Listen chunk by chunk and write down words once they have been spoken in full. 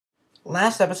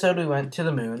last episode we went to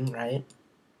the moon, right?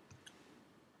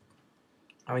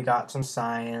 And we got some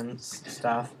science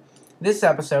stuff. This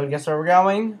episode, guess where we're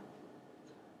going?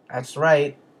 That's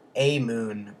right, a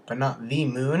moon, but not the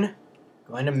moon.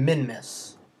 Going to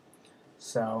Minmus.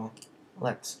 So,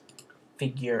 let's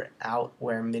figure out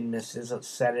where Minmus is. Let's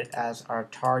set it as our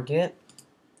target.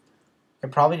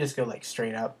 Could probably just go like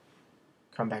straight up,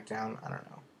 come back down. I don't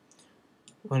know.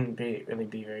 Wouldn't really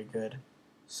be very good.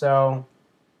 So,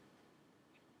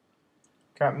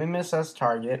 got Minmus as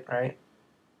target, right?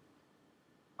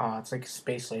 Oh, it's like a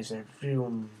space laser.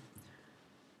 Vroom.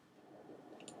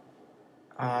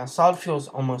 Solid fuel's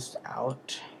almost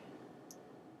out.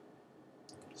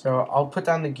 So I'll put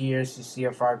down the gears to see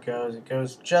how far it goes. It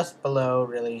goes just below,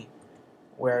 really,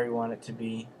 where we want it to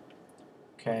be.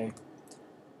 Okay.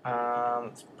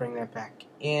 Let's bring that back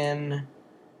in.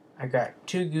 I got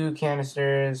 2 goo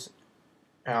canisters.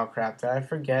 Oh crap! Did I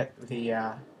forget the?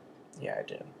 Yeah, I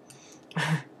did.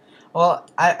 Well,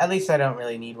 at least I don't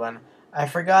really need one. I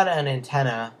forgot an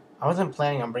antenna. I wasn't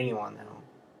planning on bringing one though,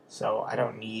 so I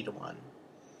don't need one.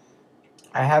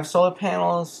 I have solar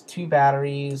panels, 2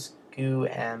 batteries, goo,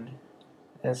 and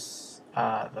this,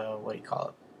 what do you call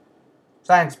it?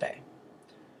 Science Bay.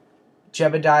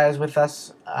 Jebediah is with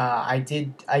us. I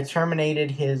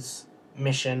terminated his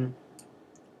mission.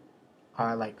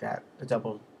 I like that. The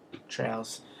double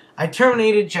trails. I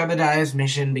terminated Jebediah's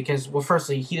mission because, well,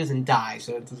 firstly, he doesn't die,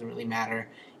 so it doesn't really matter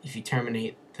if you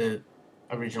terminate the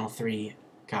original 3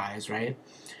 guys, right?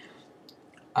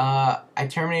 I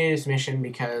terminated his mission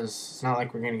because it's not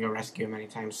like we're going to go rescue him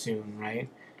anytime soon, right?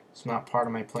 It's not part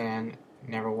of my plan.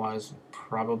 Never was.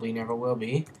 Probably never will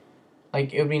be.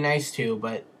 Like, it would be nice to,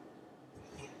 but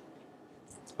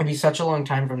it'd be such a long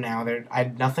time from now.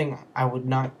 I would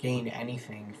not gain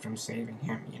anything from saving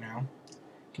him, you know?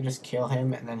 I can just kill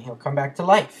him, and then he'll come back to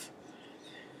life.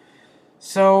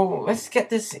 So, let's get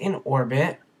this in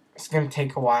orbit. It's going to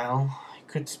take a while. I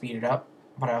could speed it up,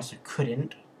 but I also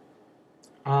couldn't.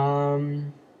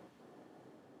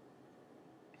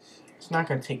 It's not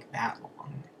going to take that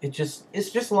long. It's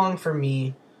just long for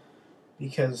me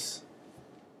because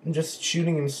I'm just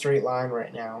shooting in a straight line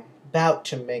right now. About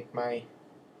to make my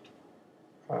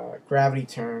gravity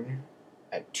turn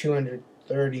at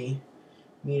 230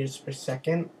 meters per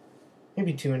second.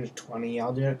 Maybe 220.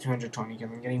 I'll do it at 220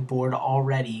 because I'm getting bored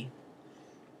already.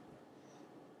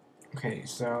 Okay,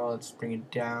 so let's bring it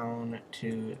down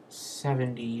to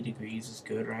 70 degrees is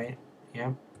good, right?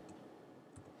 Yep.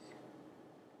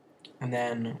 And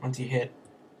then once you hit,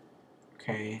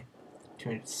 okay,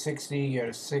 260, go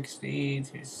to 60,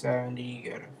 270,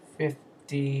 go to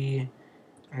 50,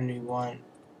 and we want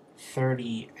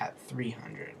 30 at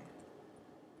 300.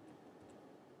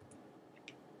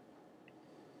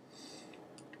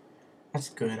 That's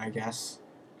good, I guess.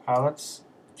 Let's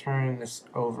turn this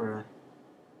over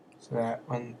so that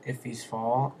if these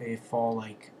fall, they fall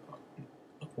like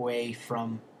away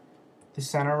from the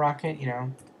center rocket, you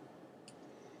know.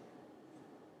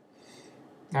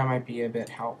 That might be a bit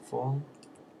helpful.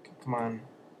 Okay, come on,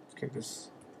 let's get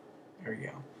this. There we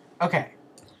go. Okay,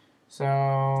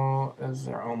 so those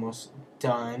are almost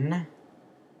done.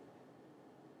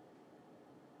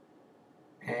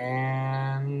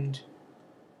 And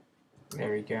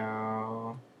there we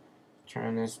go.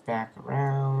 Turn this back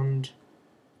around.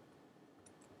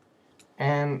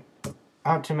 And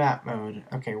out to map mode.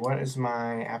 Okay, what is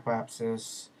my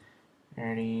apoapsis?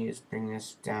 30. Let's bring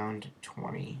this down to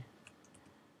 20.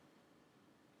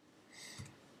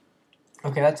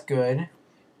 Okay, that's good.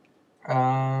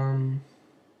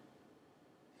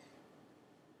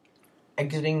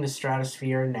 Exiting the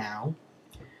stratosphere now.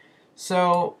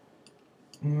 So,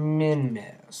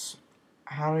 Minmus.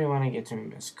 How do we want to get to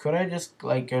Minmus? Could I just,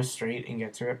 like, go straight and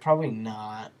get to it? Probably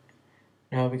not.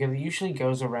 No, because it usually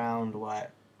goes around,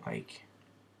 what? Like,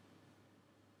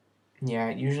 yeah,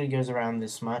 it usually goes around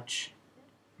this much.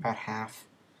 About half.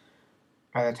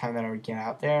 By the time that I would get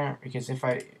out there. Because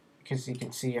you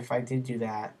can see if I did do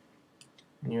that,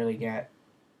 and you really get,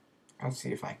 let's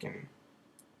see if I can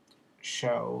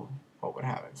show what would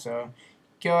happen. So,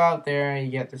 go out there, you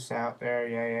get this out there,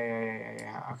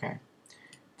 yeah, okay.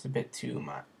 It's a bit too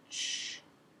much.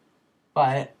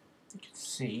 But, you can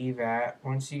see that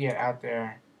once you get out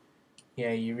there,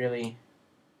 yeah, you really,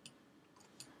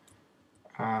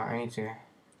 I need to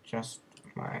adjust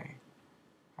my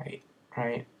height,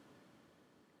 right?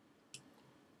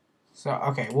 So,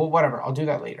 okay, well, whatever, I'll do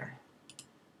that later.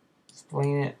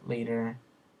 Explain it later.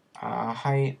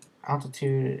 Height,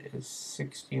 altitude is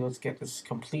 60. Let's get this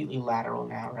completely lateral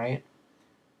now, right?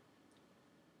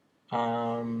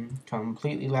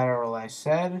 Completely lateral, I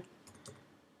said.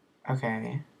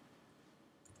 Okay.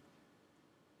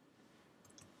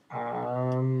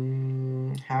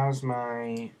 How's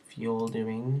my fuel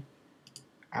doing?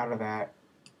 Out of that,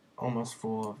 almost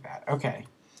full of that. Okay.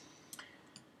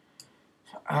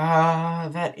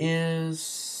 That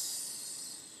is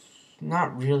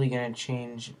not really gonna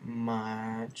change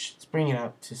much. Let's bring it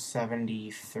up to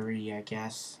 73, I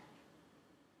guess.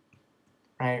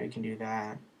 Right, we can do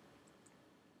that.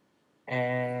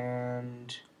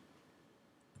 And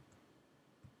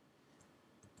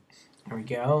there we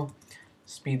go.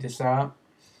 Speed this up.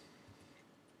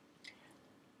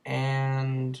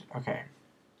 And, okay.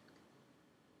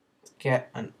 Let's get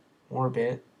an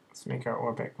orbit. Let's make our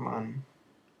orbit, come on.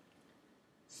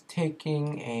 It's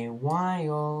taking a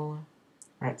while.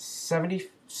 We're at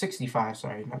 65,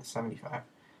 sorry, not 75.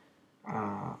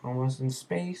 Almost in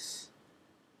space.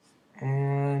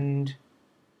 And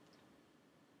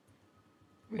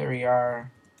there we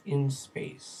are in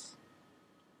space.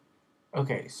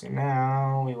 Okay, so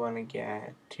now we want to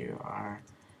get to our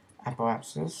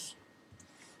apoapsis.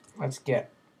 Let's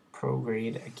get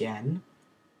prograde again.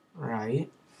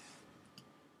 Right.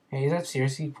 Hey, is that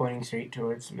seriously pointing straight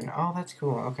towards Min? Oh, that's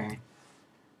cool. Okay.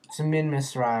 It's a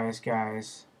Minmus rise,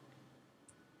 guys.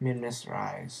 Minmus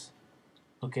rise.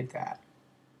 Look at that.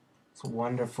 It's a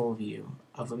wonderful view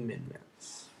of a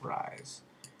Minmus rise.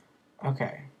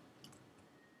 Okay.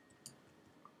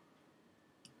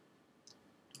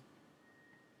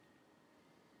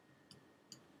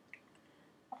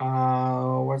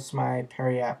 What's my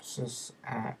periapsis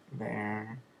at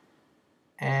there?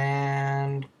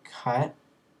 And cut.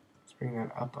 Let's bring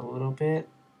that up a little bit.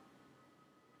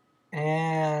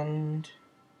 And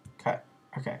cut.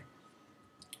 Okay.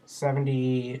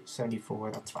 70,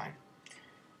 74, that's fine.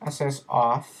 SS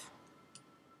off.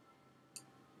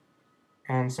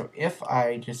 And so if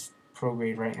I just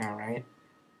prograde right now, right?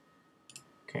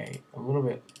 Okay, a little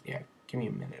bit, yeah, give me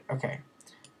a minute. Okay,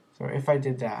 so if I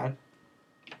did that,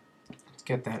 let's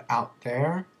get that out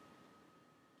there.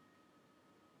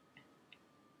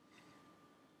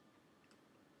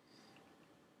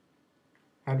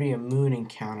 That'd be a moon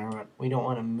encounter, but we don't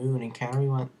want a moon encounter, we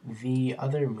want the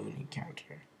other moon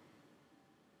encounter.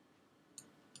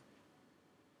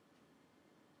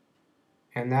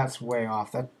 And that's way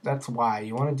off. That's why.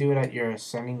 You want to do it at your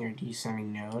ascending or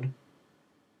descending node.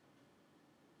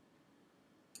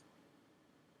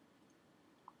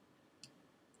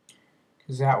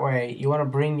 Because that way, you want to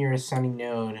bring your ascending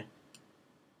node,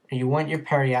 or you want your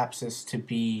periapsis to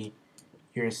be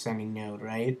your ascending node,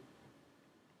 right?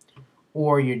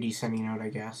 Or your descending node, I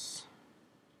guess.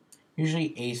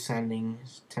 Usually ascending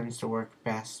tends to work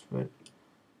best, but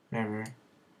whatever.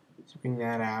 So bring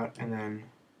that out, and then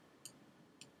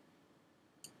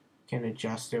you can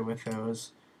adjust it with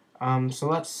those. So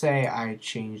let's say I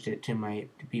changed it to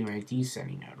be my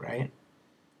descending node, right?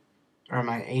 Or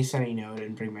my ascending node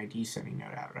and bring my descending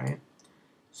node out, right?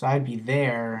 So I'd be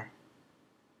there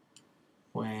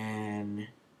when,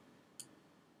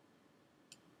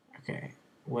 okay,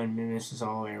 when Minmus is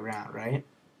all the way around, right?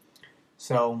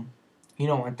 So you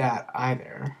don't want that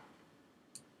either.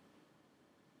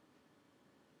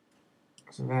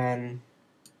 So then,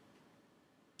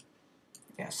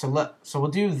 yeah, so we'll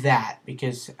do that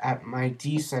because at my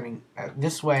descending,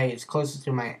 this way it's closest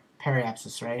to my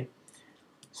periapsis, right?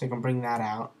 So I can bring that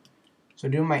out. So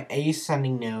do my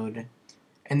ascending node,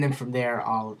 and then from there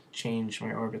I'll change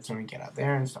my orbits when we get out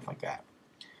there and stuff like that.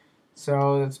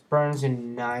 So this burns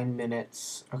in 9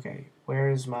 minutes. Okay, where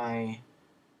is my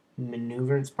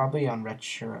maneuver? It's probably on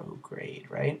retrograde,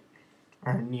 right?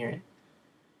 Or near it.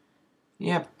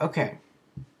 Yep, okay.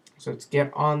 So let's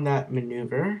get on that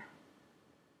maneuver.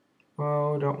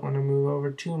 Oh, don't want to move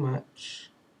over too much.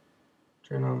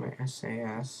 Turn on my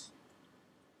SAS.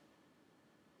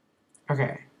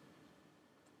 Okay.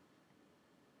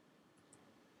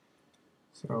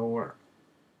 So we're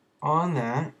on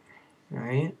that,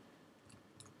 right?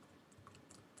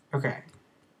 Okay.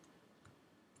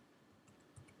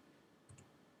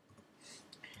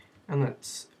 And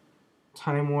let's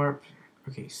time warp.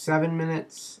 Okay, 7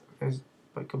 minutes.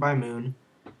 But goodbye, moon.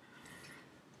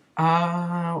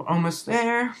 Almost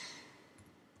there.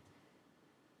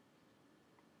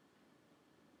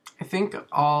 I think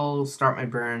I'll start my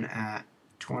burn at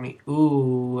 20.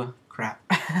 Ooh, crap.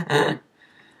 That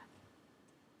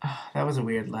was a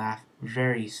weird laugh.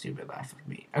 Very stupid laugh of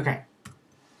me. Okay.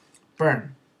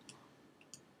 Burn.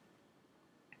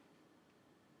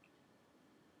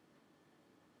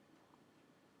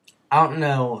 I don't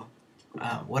know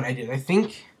what I did. I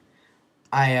think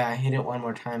I hit it one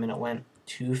more time and it went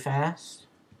too fast.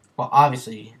 Well,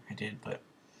 obviously I did, but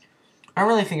I don't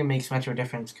really think it makes much of a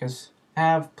difference because I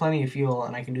have plenty of fuel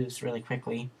and I can do this really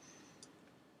quickly.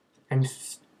 I'm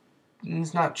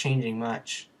it's not changing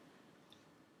much.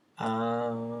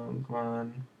 Come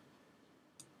on.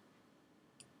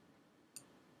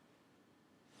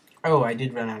 Oh, I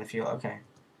did run out of fuel. Okay.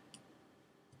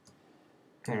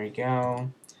 There we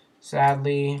go.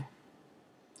 Sadly,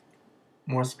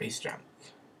 more space junk.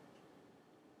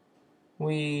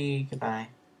 Goodbye.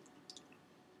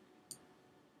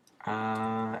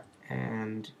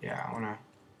 And yeah, I wanna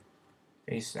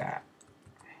face that.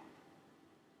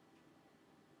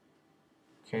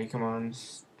 Okay, come on.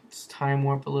 Let's time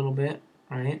warp a little bit,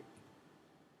 right?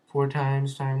 4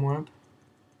 times time warp.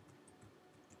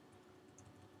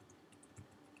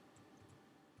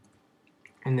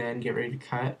 And then get ready to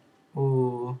cut.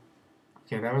 Ooh.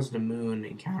 Okay, that was the moon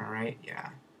encounter, right? Yeah.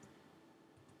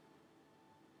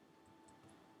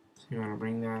 So you want to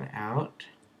bring that out.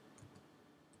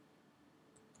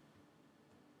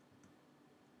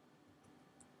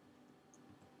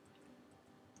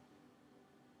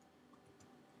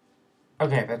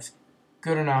 Okay, that's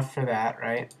good enough for that,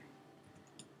 right?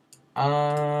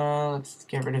 Let's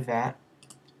get rid of that.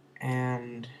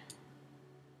 And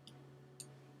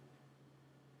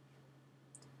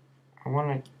I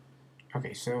want to...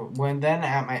 Okay, so then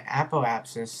at my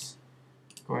apoapsis,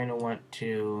 I'm going to want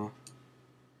to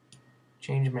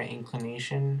change my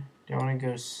inclination. Do I want to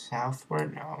go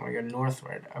southward? No, I want to go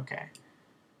northward. Okay.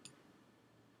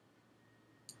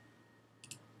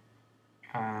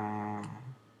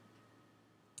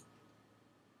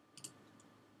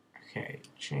 Okay,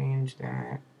 change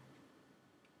that.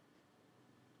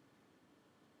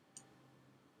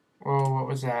 Whoa, what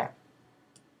was that?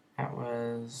 That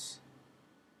was...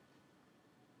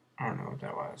 I don't know what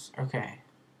that was. Okay.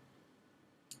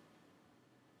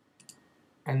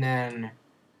 And then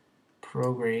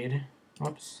prograde.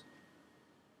 Whoops.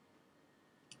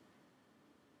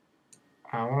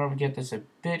 I want to get this a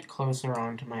bit closer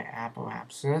onto my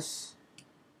apoapsis.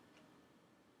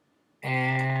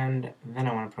 And then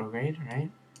I want to prograde,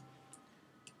 right?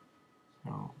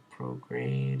 So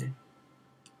prograde.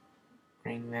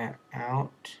 Bring that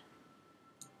out.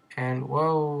 And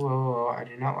whoa, whoa, whoa, I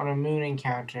do not want a moon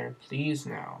encounter. Please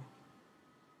no.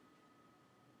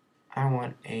 I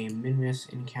want a Minmus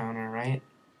encounter, right?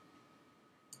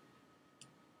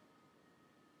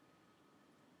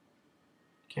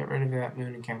 Get rid of that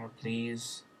moon encounter,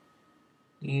 please.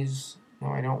 Please. No,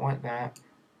 I don't want that.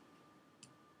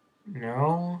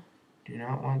 No, do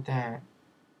not want that.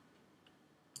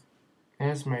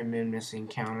 There's my Minmus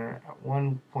encounter at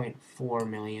 1.4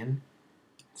 million.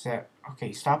 Is that...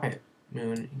 Okay, stop it,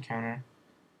 moon encounter.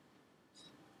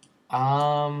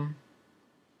 I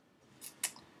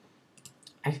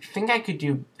think I could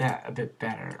do that a bit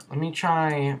better. Let me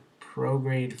try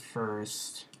prograde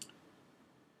first.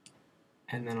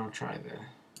 And then I'll try the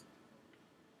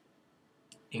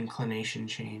inclination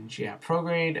change. Yeah,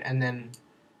 prograde, and then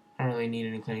I don't really need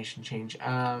an inclination change.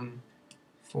 4,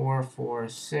 4,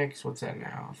 6. What's that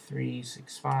now? 3,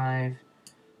 6, 5.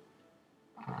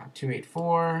 2, 8,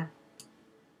 4.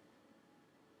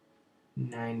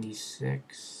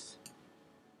 96.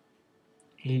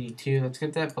 82. Let's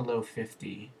get that below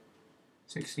 50.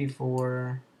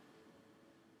 64.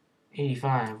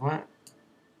 85. What?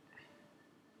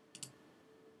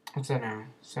 What's that now?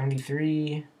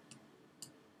 73.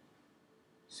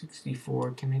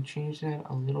 64. Can I change that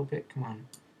a little bit? Come on.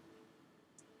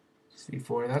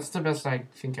 64. That's the best I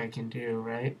think I can do,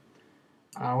 right?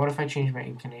 What if I change my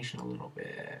inclination a little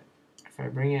bit? If I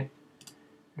bring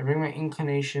my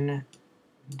inclination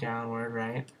downward,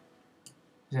 right?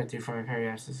 What does that do for my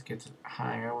periapsis? It gets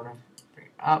higher. What if I bring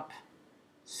it up?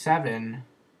 7.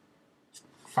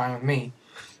 Fine with me.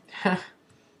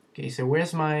 Okay, so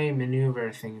where's my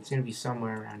maneuver thing? It's going to be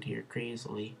somewhere around here,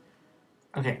 crazily.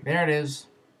 Okay, there it is.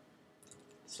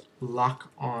 Let's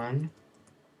lock on.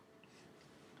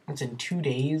 That's in 2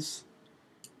 days.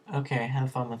 Okay,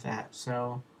 have fun with that.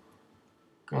 So,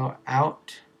 go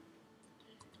out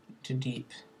to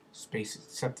deep space,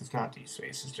 except it's not deep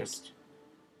space, it's just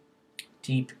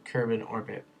deep Kerbal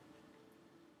orbit.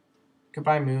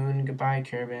 Goodbye, moon. Goodbye,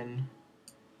 Kerbal.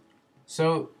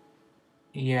 So,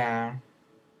 yeah.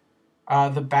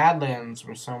 The Badlands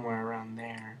were somewhere around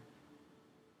there.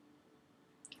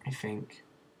 I think.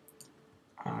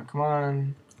 Come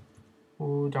on.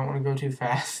 Ooh, don't want to go too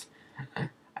fast.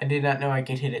 I did not know I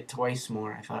could hit it twice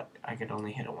more. I thought I could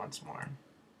only hit it once more.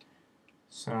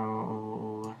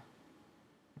 So,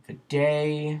 a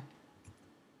day.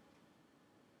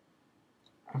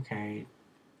 Okay.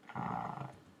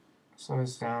 Slow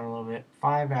this down a little bit.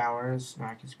 5 hours.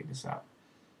 Now I can speed this up.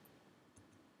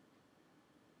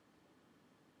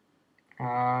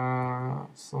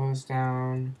 Slow this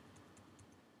down.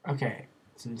 Okay.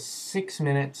 It's in 6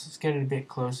 minutes. Let's get it a bit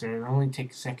closer. It only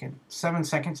takes 7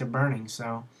 seconds of burning,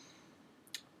 so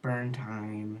burn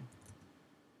time.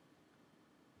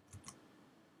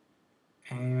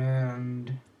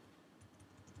 And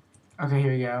okay,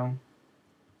 here we go.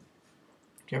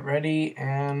 Get ready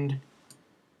and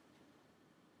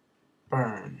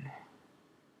burn.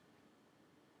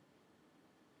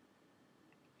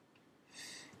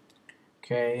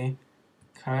 Okay,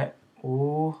 cut.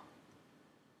 Ooh.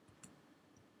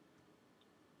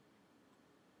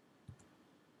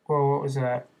 Whoa, what was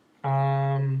that?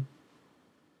 Mine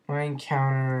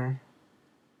counter.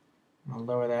 I'll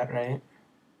lower that, right?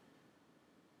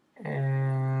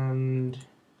 And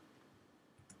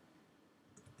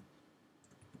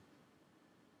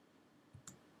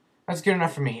that's good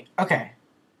enough for me. Okay.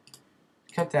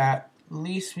 Cut that. At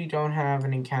least we don't have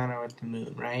an encounter with the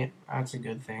moon, right? That's a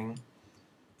good thing.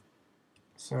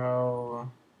 So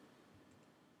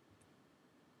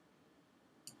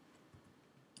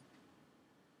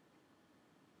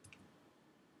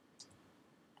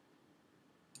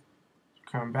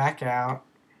come back out.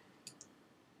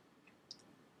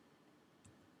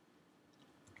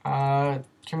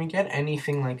 Can we get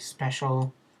anything like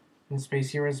special in space?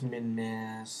 Here is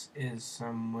Minmus is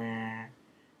somewhere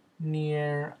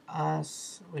near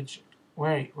us. Which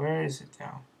where is it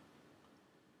though?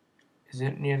 Is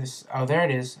it near this? Oh, there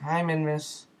it is. Hi,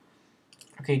 Minmus.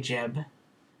 Okay,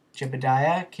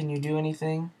 Jebediah, can you do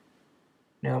anything?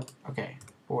 Nope. Okay,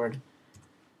 bored.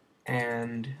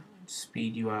 And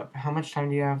speed you up. How much time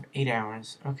do you have? 8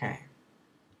 hours. Okay.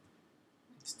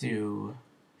 Let's do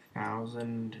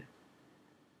 1,000.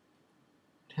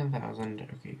 10,000.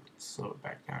 Okay, slow it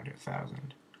back down to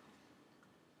 1,000.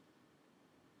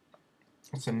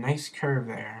 It's a nice curve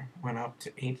there. Went up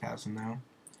to 8,000 though.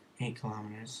 8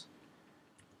 kilometers.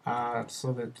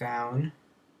 Slow that down.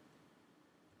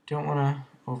 Don't want to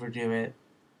overdo it.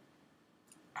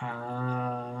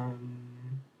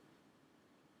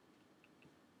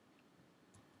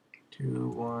 2,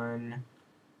 1.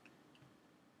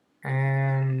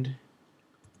 And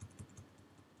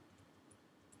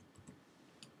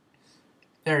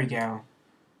there we go.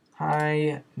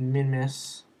 Hi,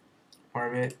 Minmus.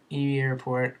 Orbit, EV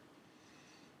airport.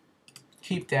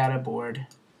 Keep data board.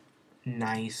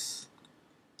 Nice.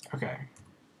 Okay.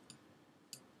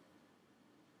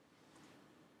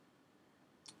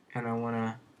 And I want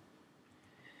to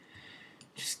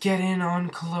just get in on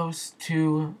close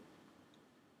to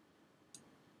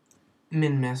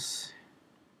Minmus.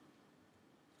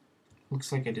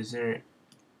 Looks like a dessert,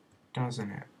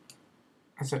 doesn't it?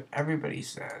 That's what everybody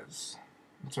says.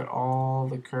 That's what all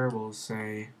the Kerbals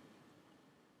say.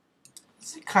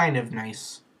 It's a kind of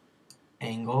nice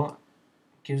angle.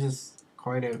 Gives us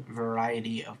quite a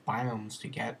variety of biomes to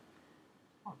get.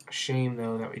 A shame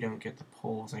though that we don't get the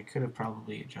poles. I could have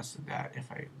probably adjusted that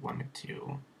if I wanted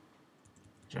to,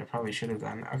 which I probably should have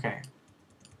done. Okay.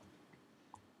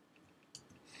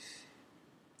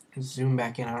 Zoom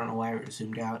back in. I don't know why we were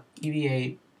zoomed out.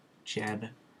 EVA, Jeb.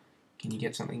 Can you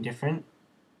get something different?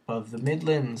 Above the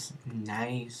Midlands.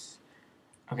 Nice.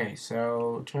 Okay,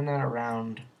 so turn that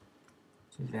around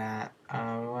to that. We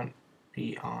want to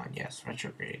be on, yes,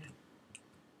 retrograde.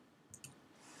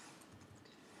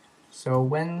 So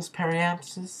when's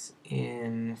periapsis?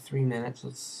 In 3 minutes.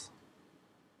 Let's.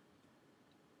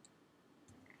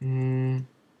 I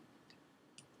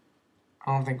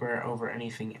don't think we're over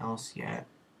anything else yet.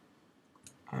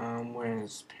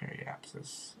 Where's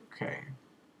periapsis? Okay.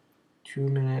 2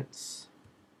 minutes.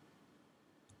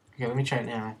 Okay, let me try it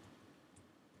now.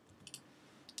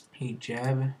 Hey,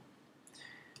 Jeb.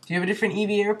 Do you have a different EV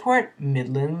airport?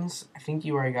 Midlands. I think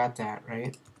you already got that,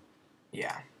 right?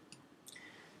 Yeah.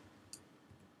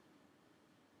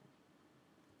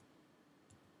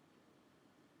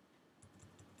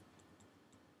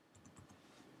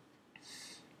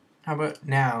 How about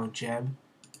now, Jeb?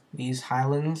 These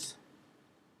Highlands?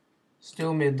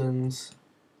 Still Midlands.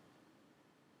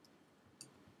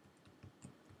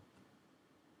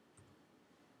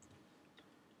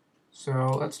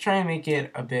 So let's try and make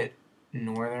it a bit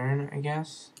northern, I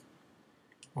guess.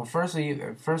 Well, firstly,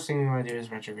 the first thing we want to do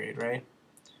is retrograde, right?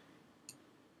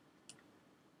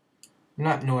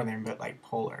 Not northern, but like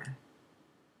polar.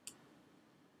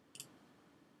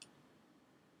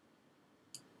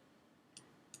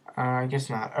 I guess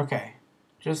not. Okay.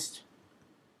 Just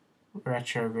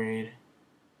retrograde.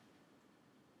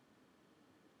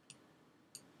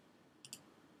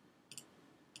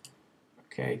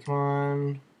 Okay, come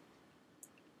on.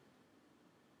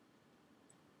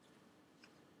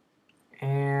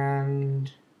 And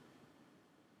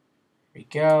here we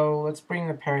go. Let's bring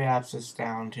the periapsis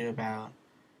down to about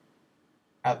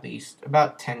At least.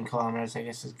 About 10 kilometers, I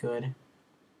guess, is good.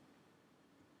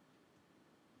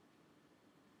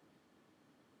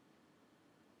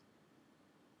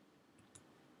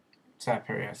 What's that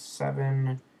period?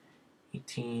 7,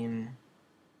 18...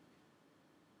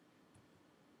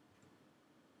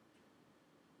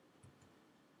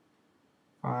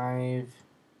 5.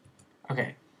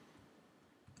 Okay.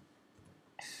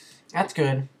 That's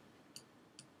good.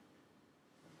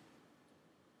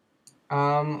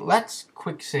 Let's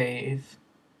quick save.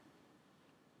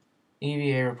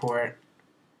 EVA report.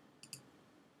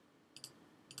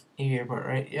 EVA report,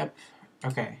 right? Yep.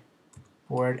 Okay.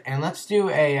 Board. And let's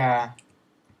do a,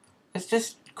 let's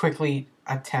just quickly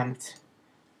attempt.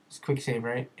 It's quick save,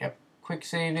 right? Yep. Quick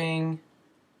saving.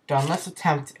 Done. Let's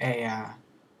attempt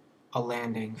a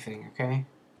landing thing, okay?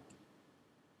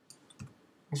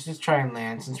 Let's just try and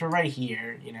land. Since we're right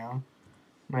here, you know,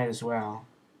 might as well.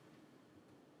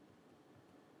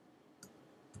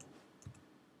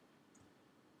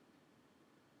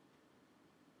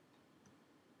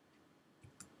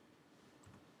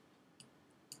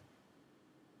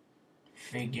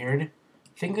 Figured. I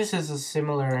think this is a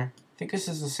similar... I think this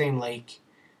is the same lake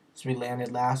as we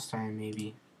landed last time,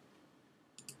 maybe.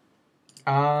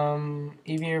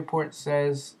 EVA report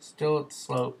says still at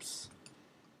slopes.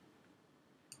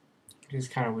 Which is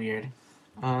kind of weird.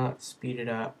 Let's speed it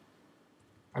up.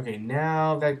 Okay,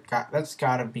 now that's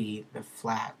gotta be the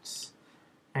flats,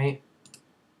 right?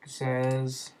 It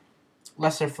says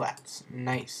lesser flats.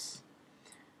 Nice.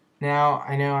 Now,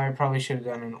 I know I probably should have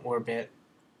done an orbit,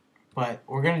 but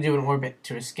we're gonna do an orbit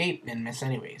to escape Minmus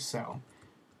anyway, so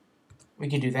we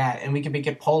could do that, and we could make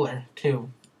it polar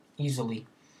too, easily.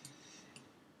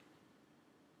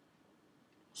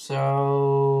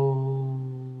 So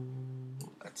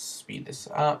let's speed this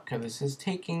up because this is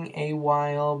taking a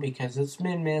while because it's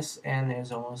Minmus and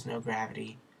there's almost no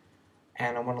gravity.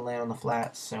 And I want to land on the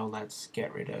flats, so let's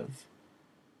get rid of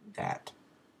that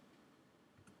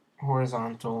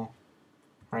horizontal,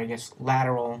 or I guess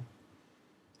lateral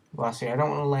velocity. I don't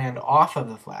want to land off of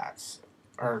the flats,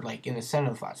 or like in the center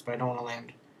of the flats, but I don't want to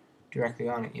land directly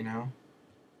on it, you know?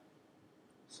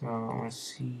 So I want to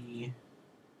see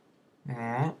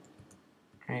that.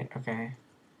 Right, okay.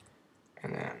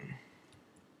 And then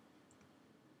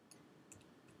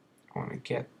I want to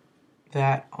get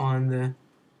that on the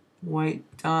white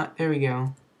dot. There we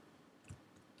go.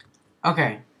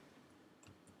 Okay.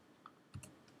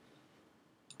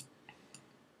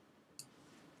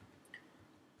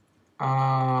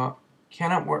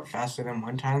 Cannot warp faster than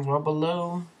 1 times while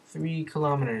below 3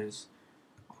 kilometers.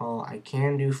 Well, I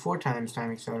can do 4 times time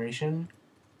acceleration.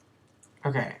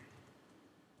 Okay.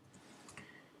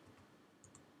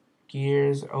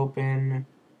 Gears open.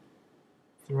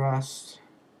 Thrust.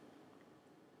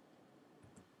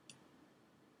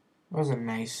 That was a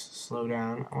nice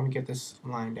slowdown. I want to get this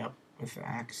lined up with the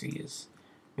axes.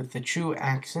 With the true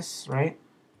axis, right?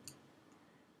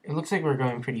 It looks like we're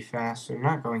going pretty fast. We're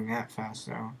not going that fast,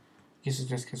 though. I guess it's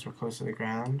just because we're close to the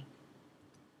ground.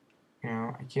 You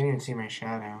know, I can't even see my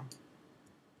shadow.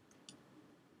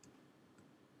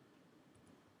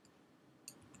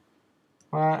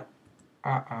 What?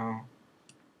 Uh-oh.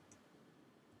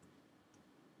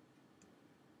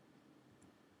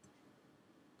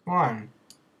 Come on.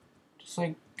 Just,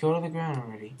 like, go to the ground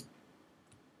already.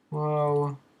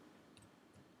 Whoa.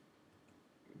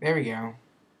 There we go.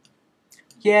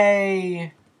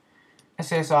 Yay!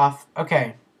 SAS off.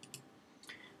 Okay.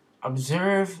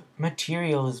 Observe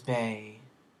materials bay.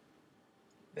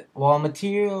 While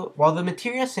the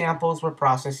material samples were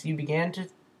processed, you began to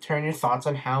turn your thoughts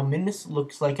on how Minmus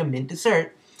looks like a mint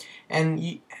dessert,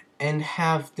 and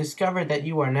have discovered that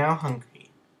you are now hungry.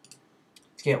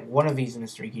 Let's get one of these in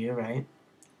this gear, right?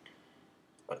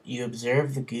 You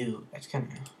observe the goo. That's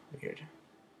kind of weird.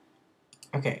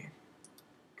 Okay.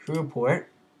 Crew report.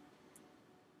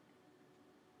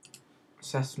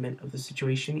 Assessment of the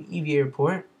situation. EVA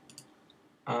report.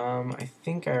 I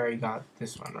think I already got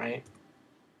this one, right?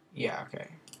 Yeah, okay.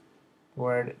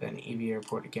 Board, then EVA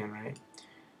report again, right?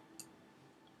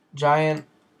 Giant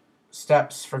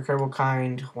steps for Kerbal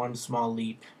kind, 1 small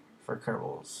leap for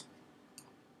Kerbals.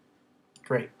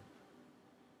 Great.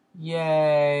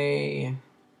 Yay!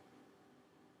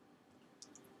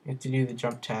 You have to do the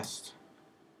jump test.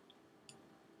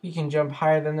 You can jump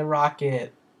higher than the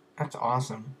rocket. That's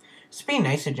awesome. It's pretty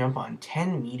nice to jump on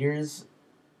 10 meters.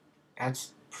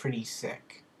 That's pretty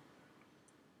sick.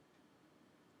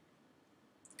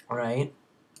 Alright.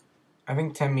 I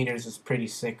think 10 meters is pretty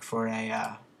sick for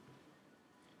a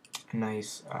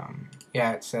nice,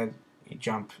 yeah, it said you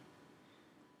jump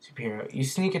superhero. You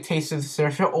sneak a taste of the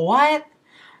surface. What?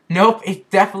 Nope, it's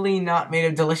definitely not made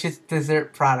of delicious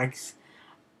dessert products.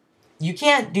 You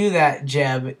can't do that,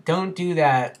 Jeb. Don't do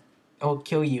that. It'll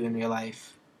kill you in real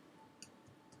life.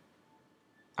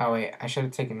 Oh, wait. I should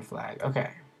have taken the flag.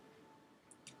 Okay.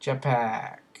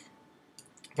 Jetpack.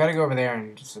 Gotta go over there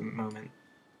in just a moment.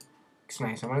 It's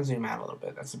nice. I want to zoom out a little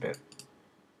bit. That's a bit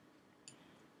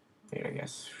weird, I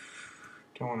guess.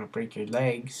 Don't want to break your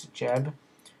legs, Jeb.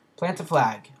 Plant the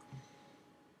flag.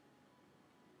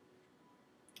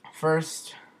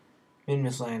 First,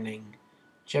 Minmus landing.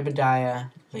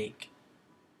 Jebediah Lake.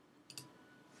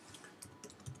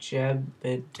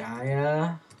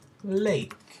 Jebediah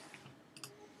Lake.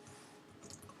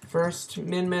 First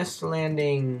Minmus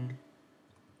landing.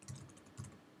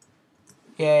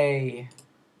 Yay.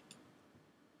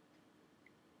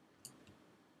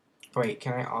 Wait,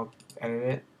 can I'll edit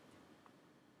it?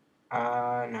 No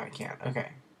I can't. Okay.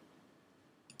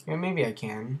 Yeah, maybe I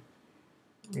can.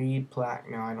 Read plaque.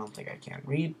 No, I don't think I can.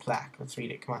 Read plaque. Let's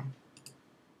read it. Come on.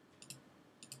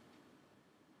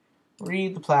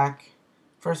 Read the plaque.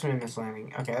 First Minmus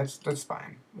landing. Okay, that's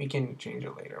fine. We can change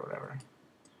it later or whatever.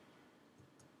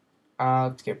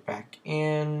 Let's get back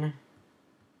in.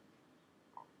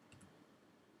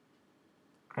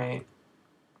 Right.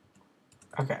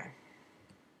 Okay.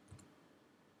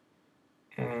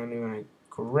 And we want to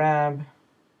grab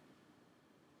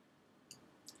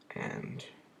and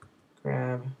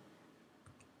grab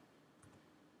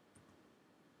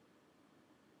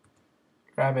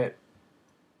it.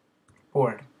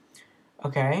 Board.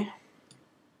 Okay.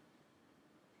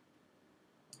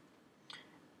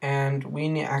 And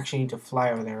we actually need to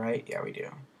fly over there, right? Yeah, we do.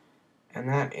 And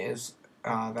that is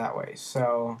that way.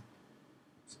 So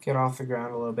let's get off the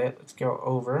ground a little bit. Let's go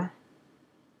over.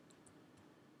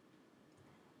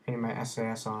 I need my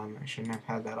SAS on. I shouldn't have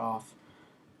had that off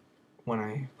when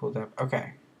I pulled up.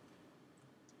 Okay.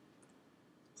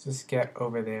 Let's just get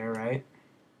over there, right?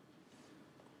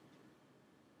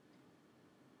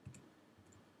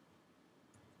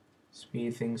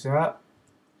 Speed things up.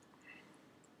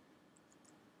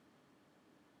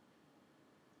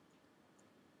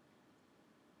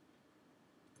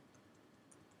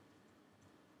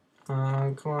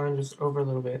 Come on, just over a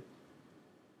little bit.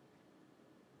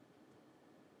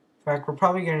 In fact, we're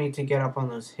probably gonna need to get up on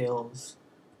those hills.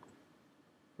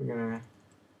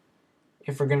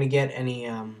 If we're gonna get any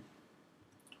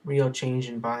real change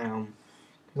in biome,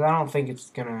 because I don't think it's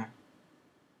gonna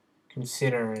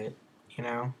consider it, you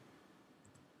know,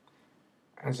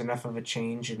 as enough of a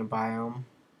change in a biome.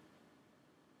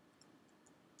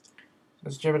 So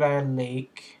let's Jebediah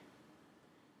Lake.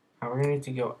 We're gonna need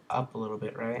to go up a little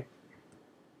bit, right?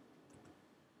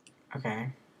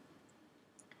 Okay.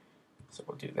 So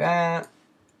we'll do that.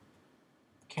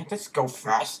 Can't this go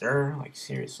faster? Like,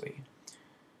 seriously.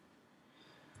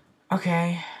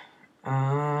 Okay.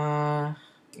 Yeah,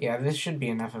 this should be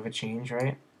enough of a change,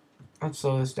 right? Let's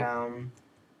slow this down.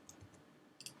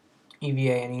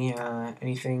 EVA,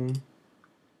 anything?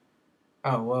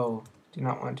 Oh, whoa. Do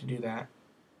not want to do that.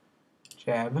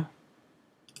 Jeb.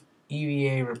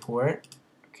 EVA report.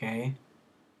 Okay.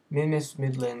 Minmus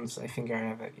Midlands, I think I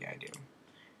have it. Yeah, I do.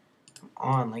 Come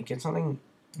on, like, get something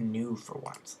new for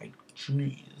once. Like,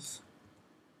 jeez.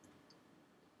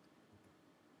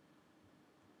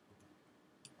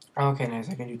 Okay, nice.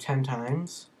 I can do 10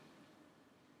 times.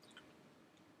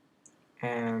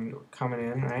 And we're coming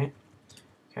in, right?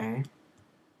 Okay.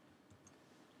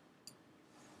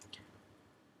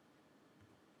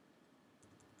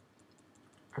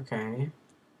 Okay.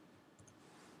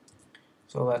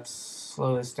 So let's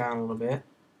slow this down a little bit.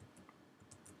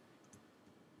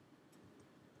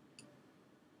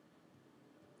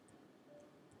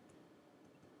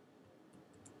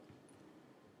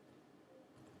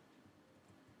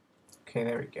 Okay,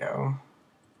 there we go.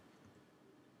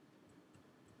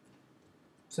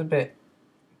 It's a bit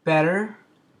better.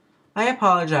 I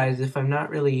apologize if I'm not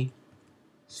really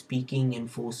speaking in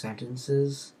full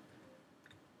sentences.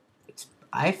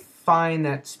 I find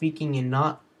that speaking in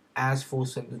not as full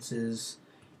sentences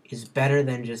is better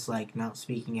than just like not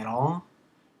speaking at all.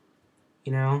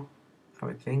 You know? I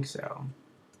would think so.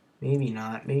 Maybe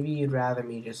not. Maybe you'd rather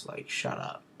me just like shut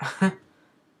up.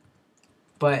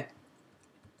 But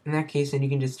in that case, then you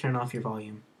can just turn off your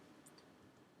volume.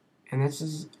 And this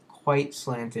is quite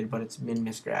slanted, but it's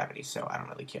Minmus gravity, so I don't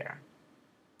really care.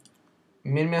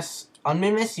 On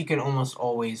Minmus, you can almost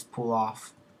always pull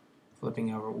off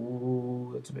flipping over.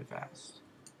 Ooh, that's a bit fast.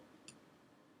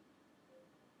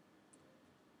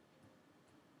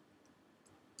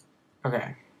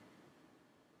 Okay.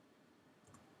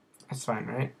 That's fine,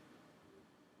 right?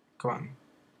 Come on.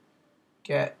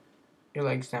 Get your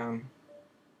legs down.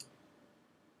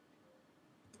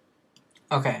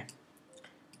 Okay.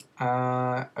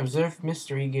 Observe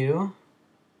mystery goo.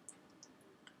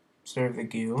 Observe the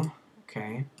goo.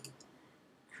 Okay.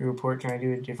 Crew report, can I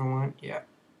do a different one? Yeah.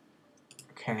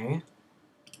 Okay.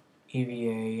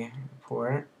 EVA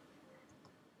report.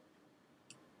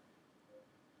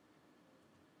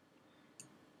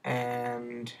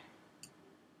 And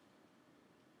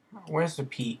where's the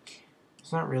peak?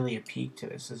 There's not really a peak to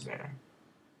this, is there?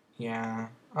 Yeah.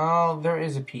 Oh, there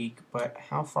is a peak, but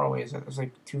how far away is that? It's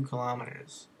like 2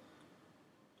 kilometers.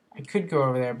 I could go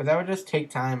over there, but that would just take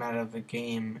time out of the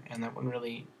game, and that wouldn't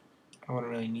really, I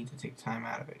wouldn't really need to take time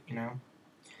out of it, you know?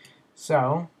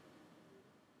 So,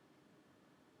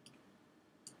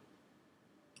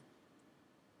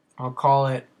 I'll call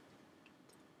it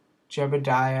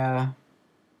Jebediah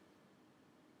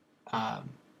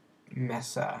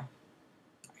Mesa,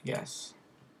 I guess.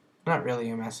 Not really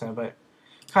a Mesa, but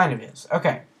kind of is.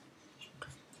 Okay.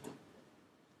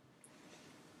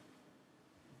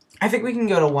 I think we can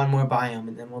go to one more biome,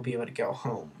 and then we'll be able to go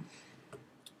home.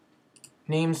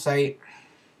 Name site,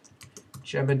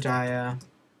 Jebediah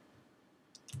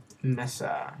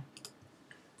Mesa.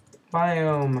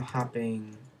 Biome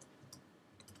hopping.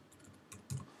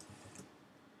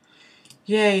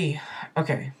 Yay!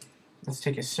 Okay, let's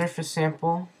take a surface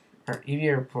sample, or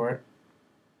EVA report.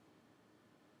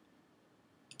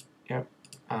 Yep,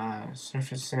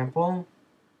 surface sample.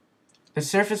 The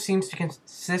surface seems to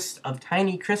consist of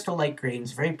tiny crystal-like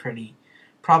grains, very pretty.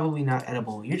 Probably not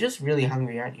edible. You're just really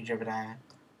hungry, aren't you, Jebediah?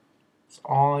 So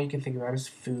all you can think about is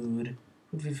food.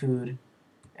 Food,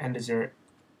 and dessert.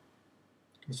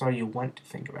 That's all you want to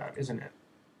think about, isn't it?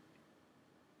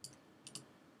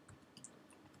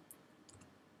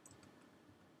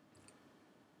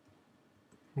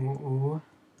 Ooh.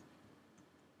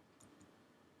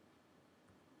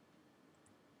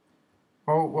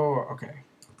 Whoa, okay.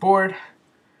 Bored.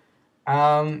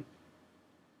 Okay.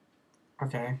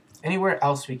 Anywhere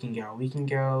else we can go? We can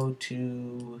go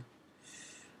to...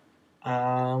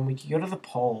 we can go to the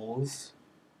poles.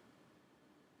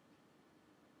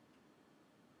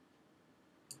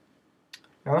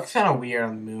 That looks kind of weird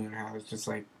on the moon, how it's just,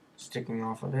 like, sticking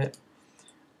off of it.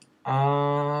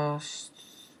 Yeah,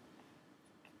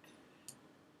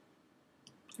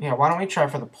 why don't we try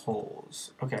for the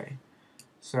poles? Okay.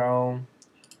 So...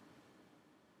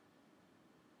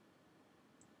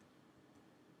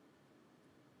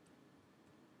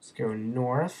 let's go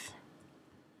north.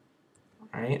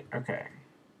 Right? Okay.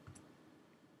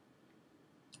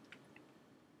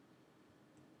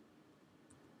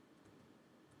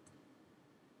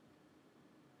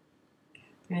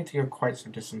 We need to go quite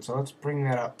some distance, so let's bring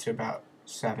that up to about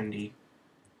 70.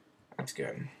 That's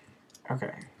good.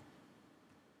 Okay.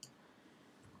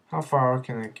 How far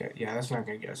can that get? Yeah, that's not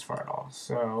going to get us far at all.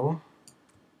 So,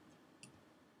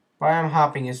 biome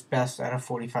hopping is best at a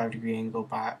 45-degree angle,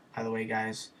 by the way,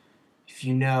 guys. If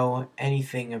you know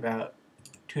anything about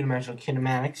two-dimensional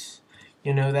kinematics,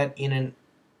 you know that in an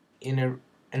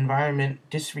environment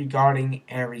disregarding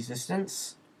air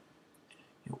resistance,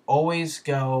 you always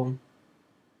go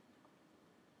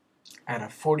at a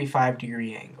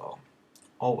 45-degree angle.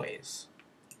 Always.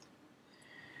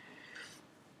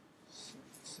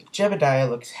 So Jebediah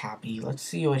looks happy. Let's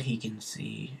see what he can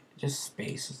see. Just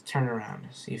space. Let's turn around.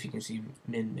 See if you can see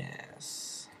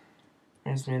Minmus.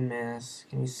 Where's Minmus?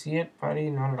 Can you see it, buddy?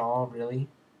 Not at all, really?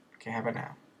 Okay, how about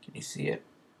now? Can you see it?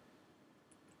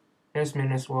 There's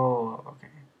Minmus. Whoa, okay.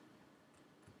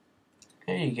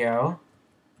 There you go.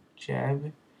 Jeb.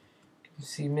 Can you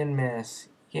see Minmus?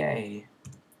 Yay.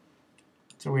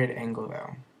 It's a weird angle,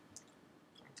 though.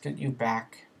 Let's get you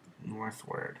back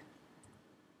northward.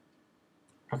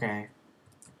 Okay.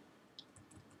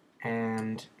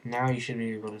 And now you should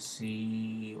be able to see...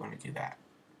 you want to do that.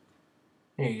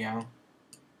 There you go.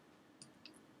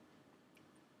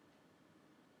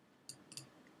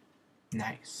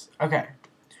 Nice. Okay.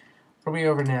 Where are we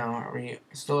over now? Are we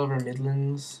still over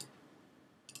Midlands?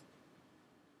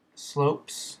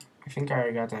 Slopes? I think I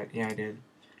already got that. Yeah, I did.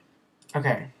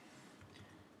 Okay.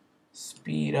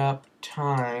 Speed up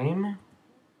time.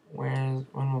 When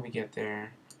will we get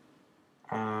there?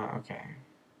 Okay.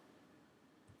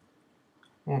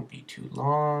 Won't be too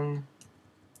long.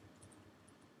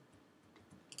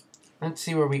 Let's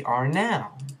see where we are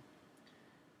now.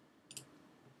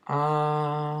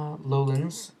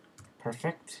 Lowlands.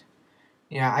 Perfect.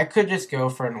 Yeah, I could just go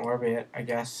for an orbit, I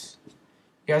guess.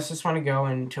 You guys just want to go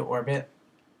into orbit?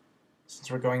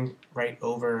 Since we're going right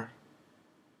over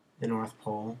the North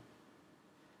Pole.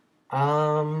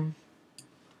 Well,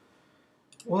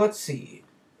 let's see.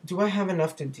 Do I have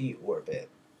enough to deorbit?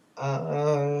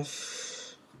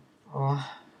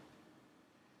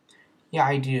 Yeah,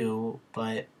 I do,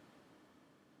 but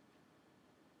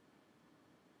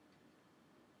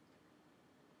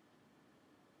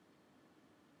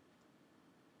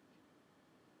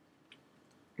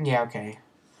yeah, okay.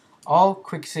 I'll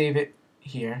quick save it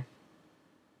here,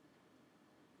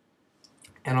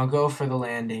 and I'll go for the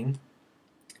landing.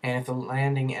 And if the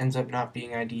landing ends up not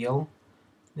being ideal,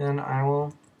 then I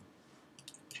will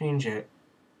change it.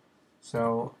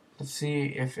 So let's see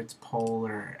if it's pole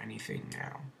or anything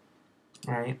now.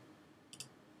 Right?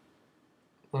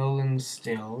 Lowland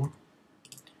still.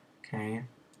 Okay.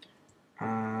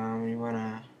 We want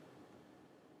to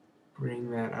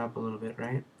bring that up a little bit,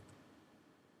 right?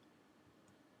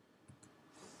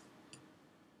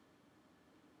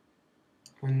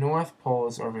 The North Pole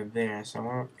is over there, so I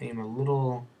want to aim a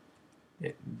little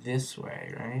bit this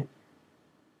way, right?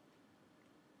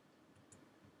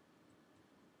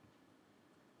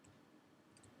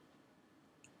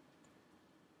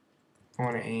 I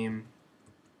want to aim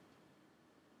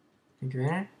like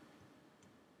there.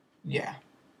 Yeah.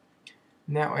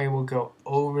 And that way we'll go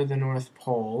over the North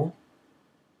Pole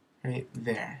right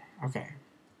there. Okay.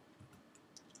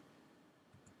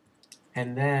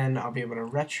 And then I'll be able to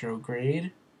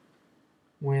retrograde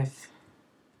with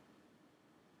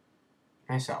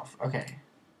myself. Okay.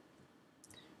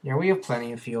 Yeah, we have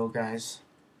plenty of fuel, guys.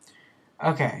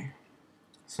 Okay.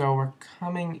 So we're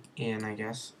coming in, I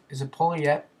guess. Is it polar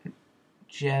yet?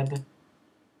 Jeb.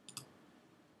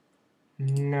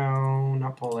 No,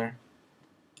 not polar.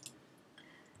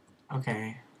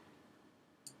 Okay.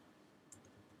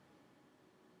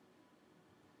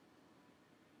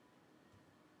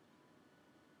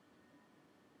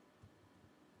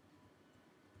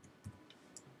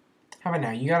 How about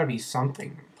now? You gotta be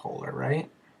something polar, right?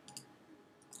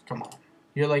 Come on.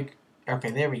 You're like, okay,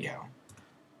 there we go.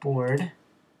 Board.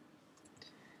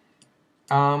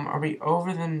 Are we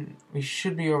over the, we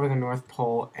should be over the North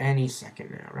Pole any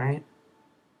second now, right?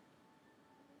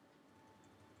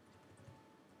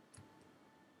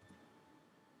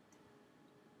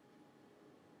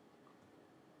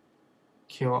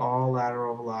 Kill all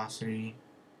lateral velocity.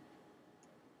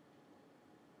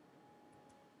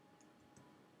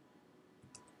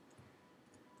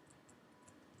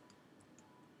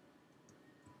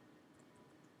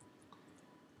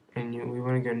 And we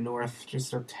want to go north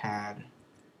just a tad.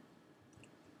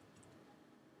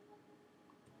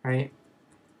 Right?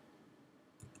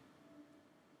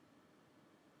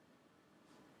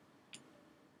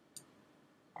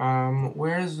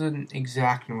 Where's the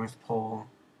exact North Pole?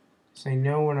 So I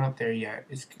know we're not there yet.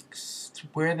 It's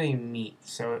where they meet.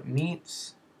 So it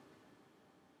meets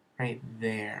right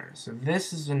there. So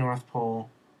this is the North Pole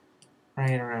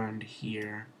right around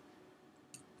here.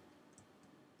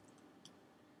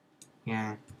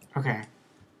 Yeah. Okay.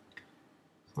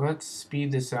 So let's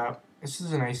speed this up. This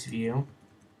is a nice view.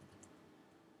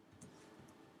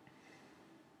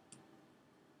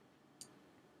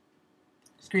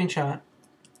 Screenshot.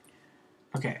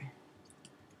 Okay.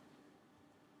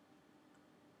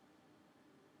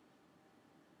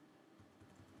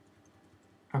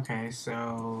 Okay,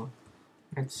 so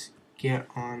let's get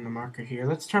on the marker here.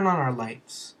 Let's turn on our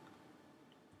lights.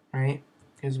 Right?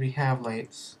 Because we have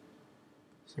lights.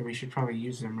 So we should probably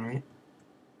use them, right?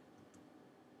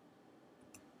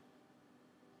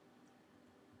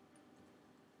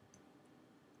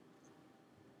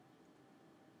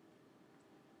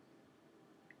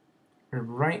 We're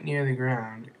right near the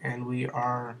ground, and we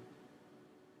are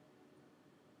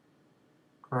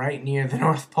right near the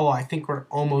North Pole. I think we're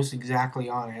almost exactly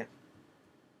on it.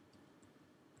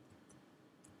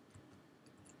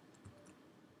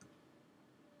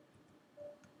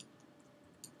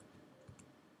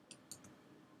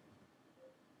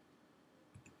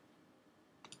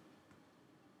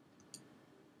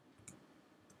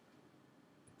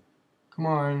 Come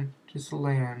on, just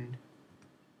land.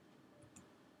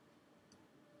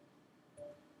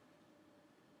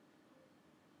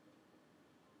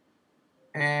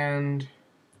 And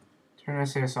turn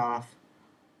SAS off.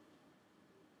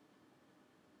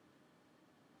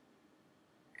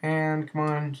 And come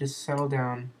on, just settle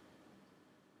down.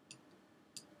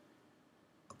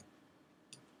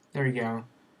 There we go.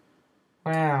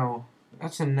 Wow,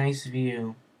 that's a nice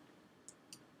view.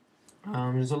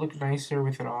 Does it look nicer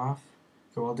with it off?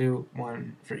 So I'll do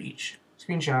one for each.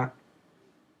 Screenshot.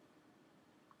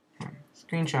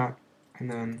 Screenshot.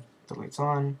 And then the lights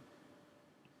on.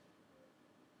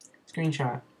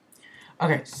 Screenshot.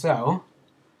 Okay, so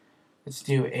let's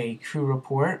do a crew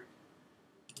report.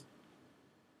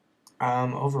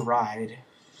 Override.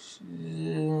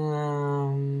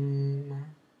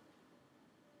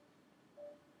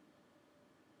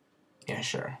 Yeah,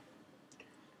 sure.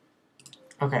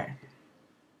 Okay.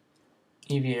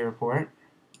 EVA report.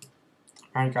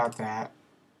 I got that.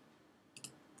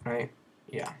 Right?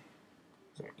 Yeah.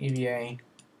 So EVA.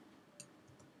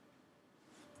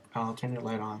 I'll turn the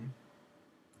light on.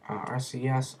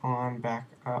 RCS on, back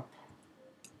up.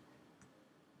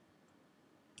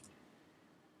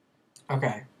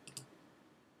 Okay.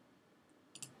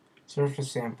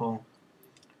 Surface sample.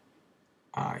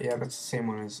 Yeah, that's the same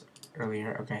one as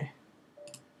earlier. Okay.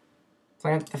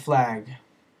 Plant the flag.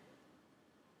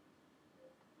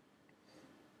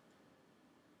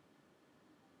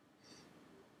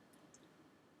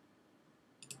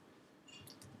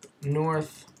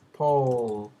 North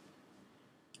Pole.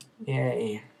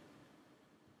 Yay.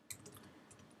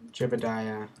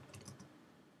 Jebediah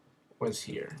was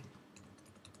here.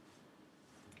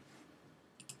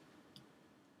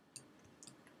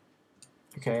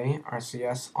 Okay,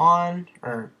 RCS on,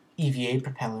 or EVA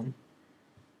propellant.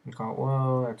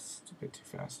 Whoa, that's a bit too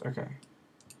fast. Okay.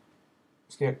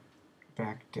 Let's get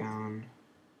back down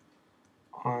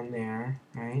on there,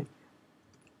 right?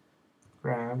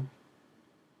 Grab.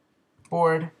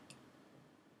 Board.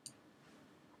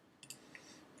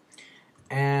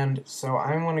 And so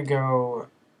I want to go,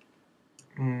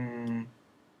 what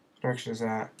direction is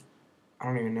that? I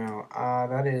don't even know.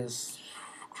 That is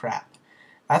crap.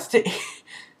 That's the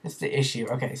that's the issue.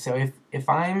 Okay, so if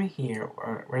I'm here,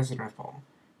 or where's the North Pole?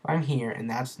 If I'm here and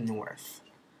that's north,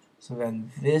 so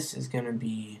then this is gonna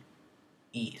be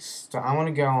east. So I want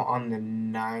to go on the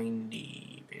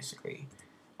 90, basically.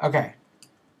 Okay.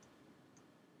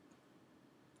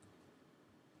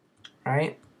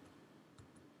 Right?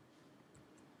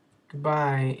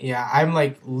 Goodbye. Yeah, I'm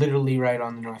like literally right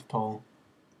on the North Pole.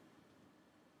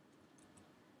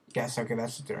 Yes, okay,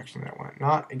 that's the direction that I want.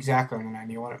 Not exactly on the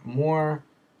 90. I want it more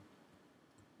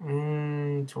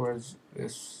towards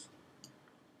this.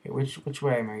 Okay, which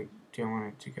way do I want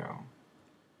it to go?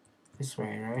 This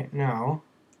way, right? No.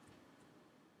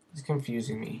 It's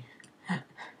confusing me.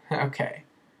 Okay.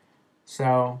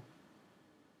 So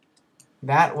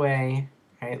that way,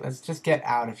 right? Let's just get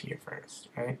out of here first,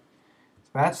 right?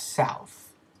 So that's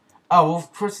south. Oh, well,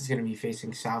 of course it's going to be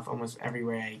facing south almost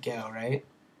everywhere I go, right?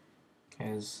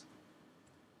 Because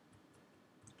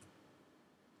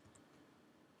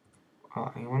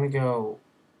I want to go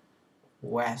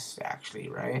west, actually,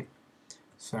 right?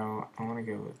 So I want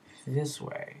to go this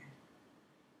way.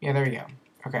 Yeah, there we go.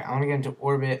 Okay, I want to get into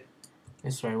orbit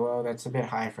this way. Whoa, that's a bit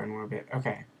high for an orbit.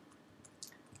 Okay.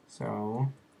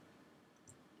 So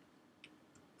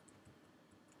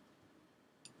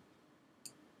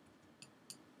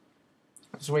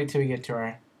let's wait till we get to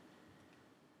our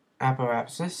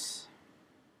apoapsis.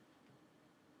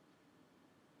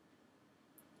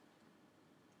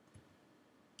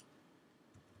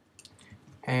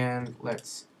 And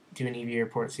let's do an EV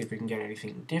report, see if we can get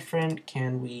anything different.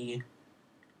 Can we?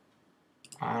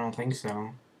 I don't think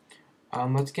so.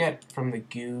 Let's get from the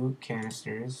goo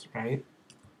canisters, right?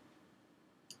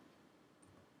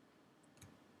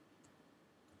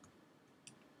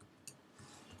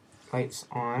 Lights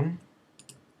on.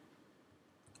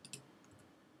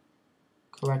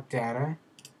 Collect data.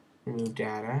 Remove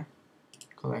data.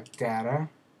 Collect data.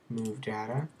 Move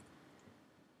data.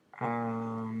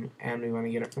 And we want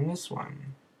to get it from this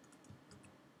one.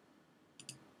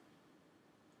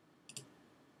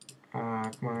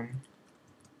 Come on.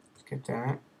 Let's get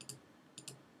that.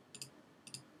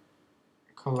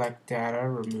 Collect data,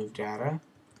 remove data.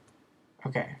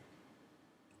 Okay.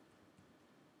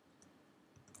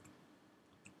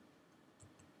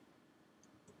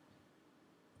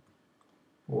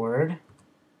 Word.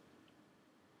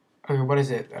 Okay, what is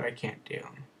it that I can't do?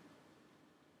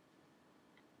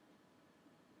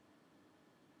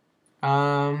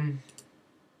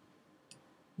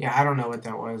 Yeah, I don't know what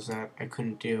that was that I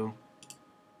couldn't do.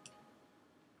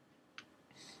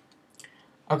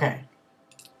 Okay.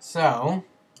 So,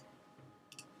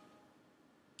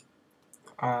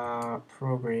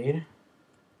 prograde.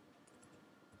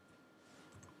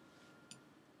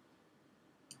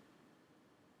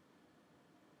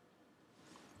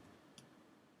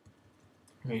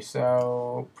 Okay,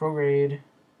 so prograde.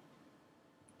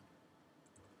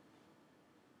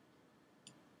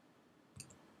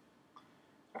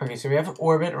 Okay, so we have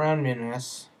orbit around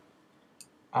Minmus.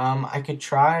 I could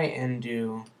try and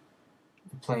do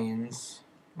the planes,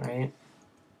 right?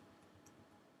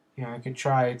 Yeah, I could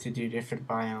try to do different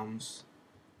biomes.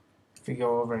 If we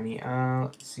go over any,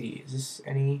 let's see, is this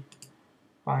any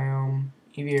biome?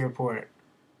 EVA report.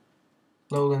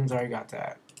 Lowlands, already got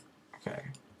that. Okay.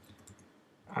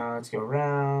 Let's go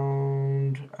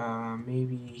around,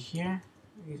 maybe here?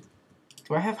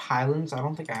 Do I have highlands? I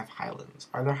don't think I have highlands.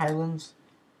 Are there highlands?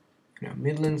 No,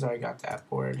 Midlands, I got that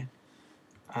board.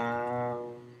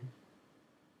 How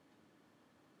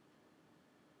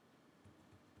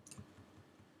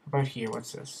about here?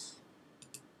 What's this?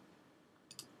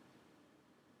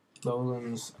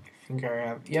 Lowlands, I think I already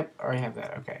have. Yep, I already have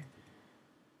that. Okay.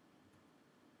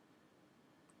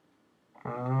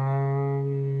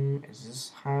 Is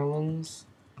this Highlands?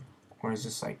 Or is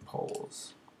this like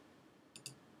poles?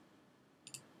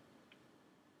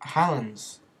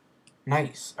 Highlands.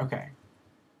 Nice. Okay.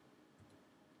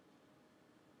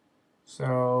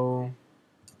 So,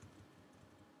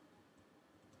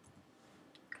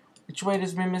 which way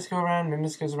does Minmus go around?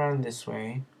 Minmus goes around this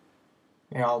way.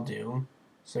 They all do.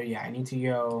 So yeah, I need to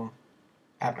go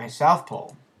at my south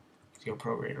pole to go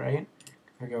prograde, right?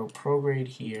 If I go prograde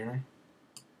here,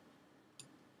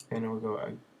 then it will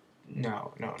go.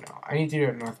 No. I need to do it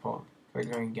at north pole.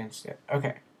 Like going against it.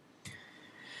 Okay.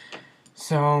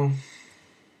 So.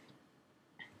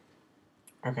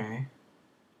 Okay.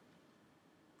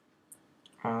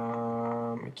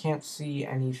 I can't see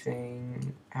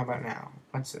anything. How about now?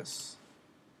 What's this?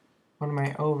 What am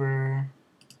I over?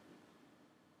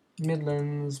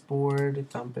 Midlands board,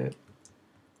 dump it.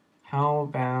 How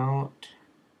about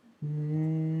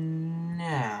now?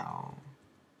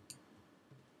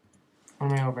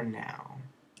 What am I over now?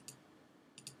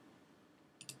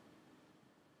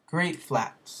 Great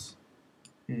Flats.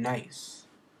 Nice.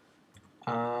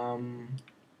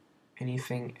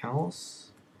 Anything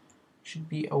else should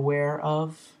be aware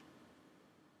of?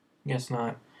 Guess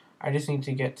not. I just need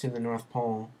to get to the North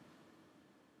Pole.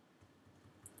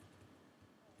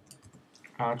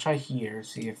 I'll try here,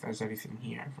 see if there's anything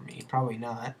here for me. Probably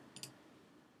not.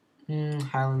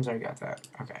 Highlands, I got that.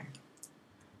 Okay.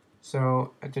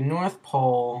 So, at the North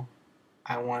Pole,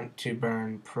 I want to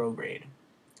burn prograde.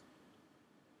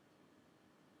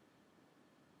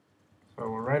 So,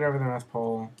 we're right over the North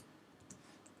Pole.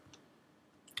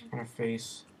 I'm going to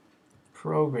face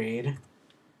prograde.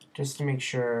 Just to make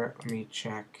sure, let me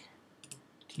check.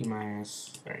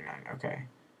 T-minus 39. Okay.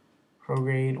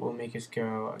 Prograde will make us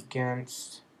go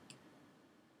against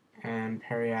and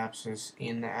periapsis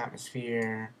in the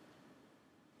atmosphere.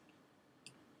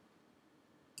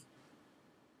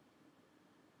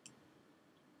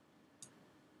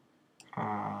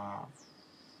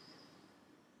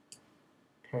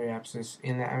 Periapsis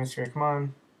in the atmosphere, come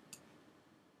on.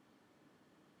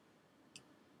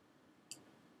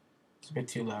 It's a bit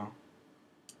too low.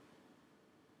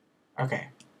 Okay.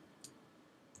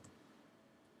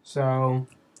 So,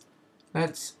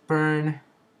 let's burn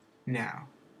now.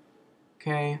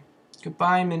 Okay.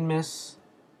 Goodbye, Minmus.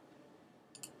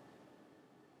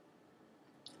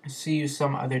 See you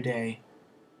some other day.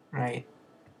 Right?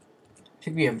 I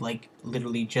think we have, like,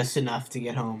 literally just enough to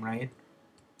get home, right?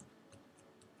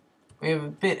 We have a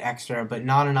bit extra, but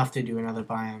not enough to do another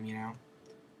biome, you know?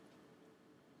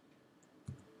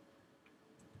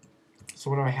 So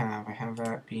what do I have? I have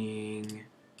that being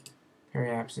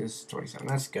periapsis 27.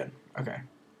 That's good. Okay.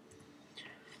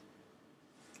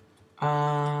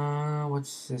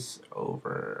 What's this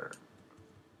over?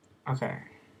 Okay.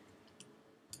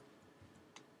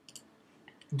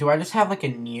 Do I just have like a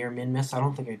near Minmus? I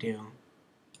don't think I do.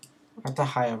 I have the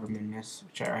high over Minmus,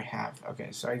 which I already have.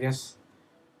 Okay, so I guess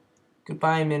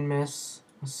goodbye, Minmus.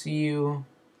 I'll see you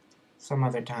some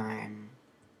other time.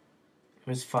 It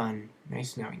was fun.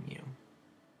 Nice knowing you.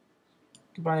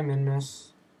 Goodbye, Minmus.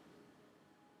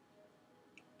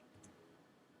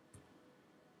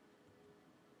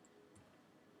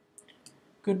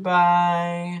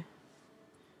 Goodbye.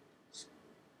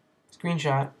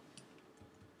 Screenshot.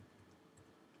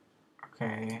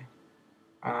 Okay.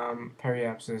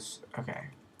 Periapsis. Okay.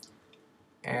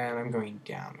 And I'm going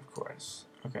down, of course.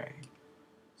 Okay.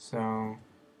 So.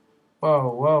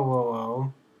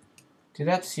 Whoa. Did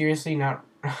that seriously not.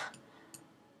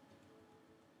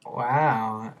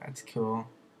 Wow, that's cool.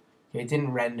 Okay, it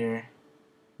didn't render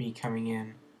me coming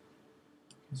in.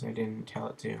 Because I didn't tell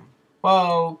it to.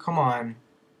 Whoa, come on.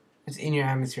 It's in your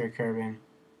atmosphere, Kerbin.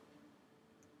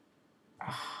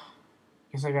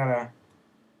 Guess I gotta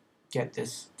get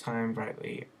this timed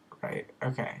rightly. Right,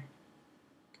 okay.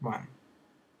 Come on.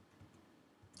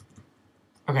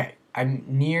 Okay, I'm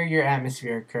near your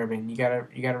atmosphere, Kerbin. You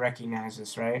gotta recognize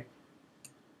this, right?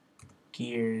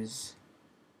 Gears.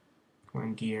 Come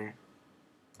on, gear.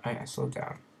 Oh yeah, slow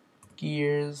down.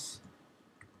 Gears.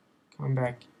 Coming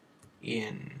back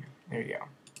in. There you go.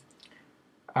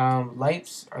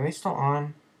 Lights, are they still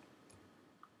on?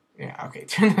 Yeah, okay,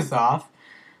 turn this off.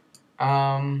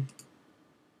 Can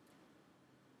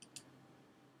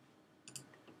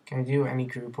I do any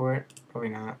crew report? Probably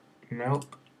not.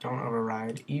 Nope, don't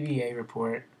override. EVA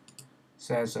report.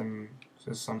 says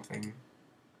something.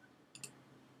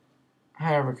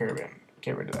 However, Kerbin,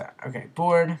 get rid of that. Okay,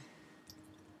 board.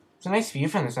 It's a nice view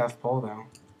from the South Pole, though.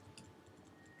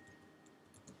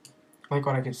 I like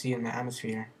what I could see in the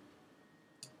atmosphere.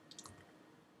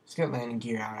 Let's get landing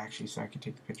gear out, actually, so I can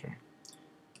take the picture.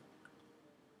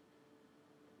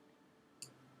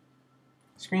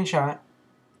 Screenshot.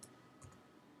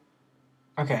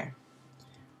 Okay.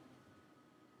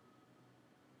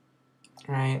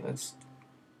 Alright, let's...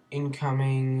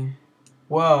 Incoming...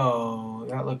 Whoa,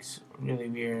 that looks really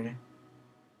weird.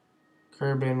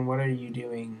 Kerbin, what are you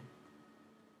doing?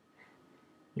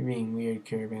 You're being weird,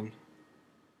 Kerbin.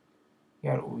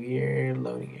 You got weird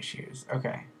loading issues.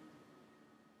 Okay.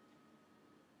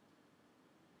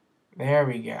 There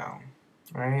we go.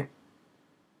 Right?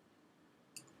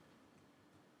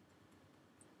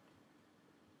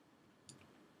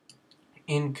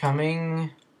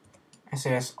 Incoming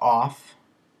SAS off.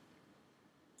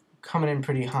 Coming in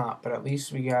pretty hot, but at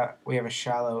least we have a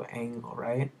shallow angle,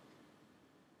 right?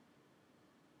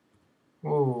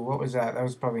 Whoa, what was that? That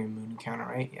was probably a moon counter,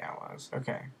 right? Yeah, it was.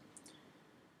 Okay.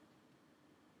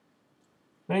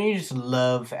 Don't you just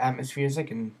love atmospheres that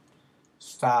can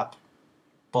stop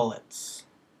bullets?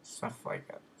 Stuff like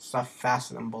that. Stuff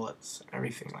faster than bullets.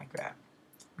 Everything like that.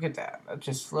 Look at that. That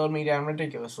just slowed me down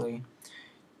ridiculously.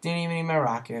 Didn't even need my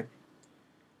rocket.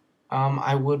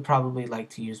 I would probably like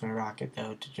to use my rocket,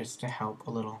 though, to help a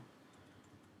little.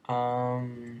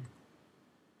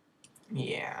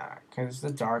 Yeah, because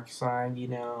the dark side, you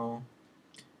know,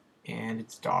 and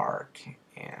it's dark,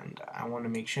 and I want to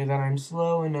make sure that I'm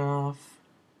slow enough.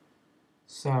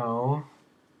 So,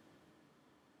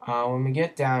 when we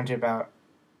get down to about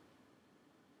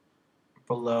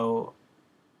below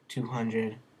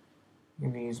 200, I'm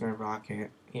going to use my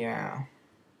rocket. Yeah.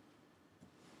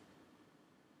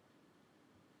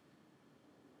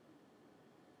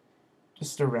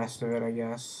 Just the rest of it, I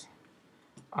guess.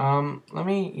 Let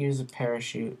me use a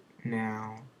parachute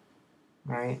now,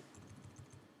 right?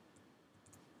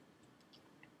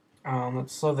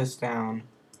 Let's slow this down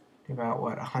to about,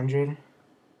 what, 100?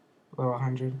 Below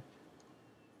 100?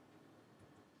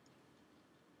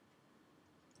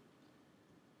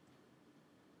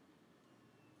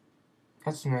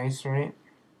 That's nice, right?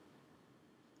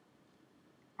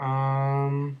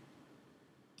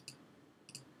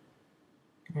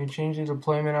 Can I change the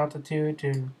deployment altitude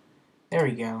to... There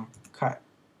we go. Cut.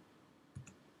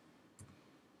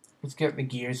 Let's get the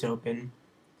gears open.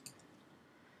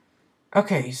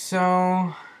 Okay,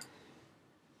 so...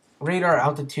 radar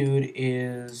altitude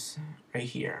is right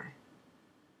here.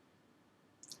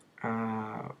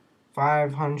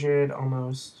 500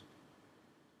 almost.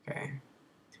 Okay.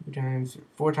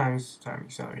 4 times time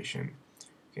acceleration.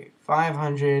 Okay,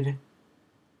 500,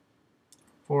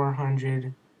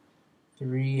 400,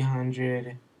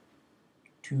 300,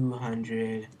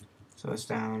 200. So it's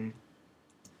down.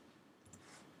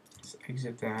 Let's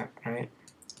exit that, right?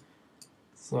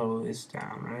 Slow this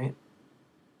down, right?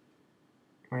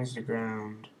 Where's the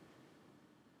ground?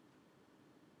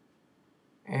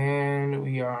 And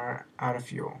we are out of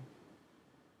fuel.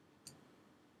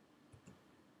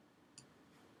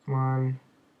 Come on.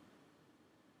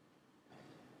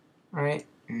 Alright,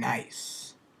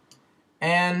 nice.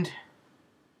 And,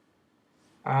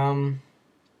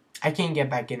 I can't get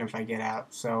back in if I get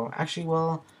out. So, actually,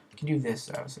 well, I can do this,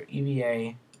 though. So,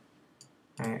 EVA.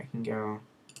 Alright, I can go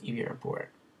EVA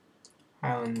report.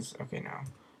 Highlands, okay, no.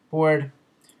 Board.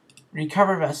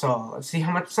 Recover vessel. Let's see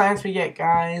how much science we get,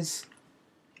 guys.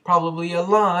 Probably a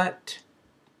lot.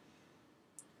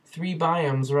 3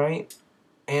 biomes, right?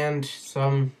 And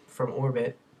some from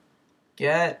orbit.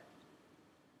 Get.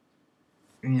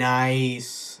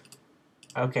 Nice.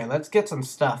 Okay, let's get some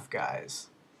stuff, guys.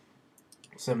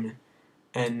 Some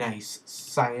nice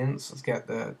science. Let's get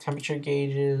the temperature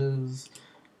gauges.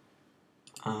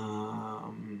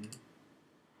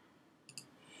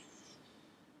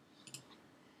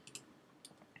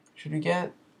 Should we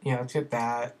get... Yeah, let's get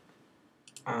that.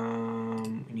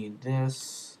 We need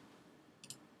this.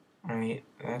 Alright,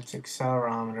 that's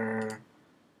accelerometer.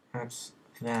 That's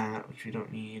that, which we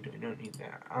don't need. We don't need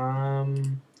that.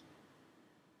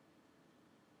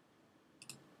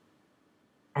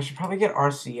 I should probably get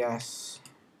RCS,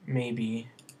 maybe.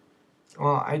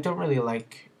 Well, I don't really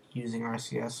like using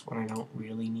RCS when I don't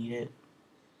really need it.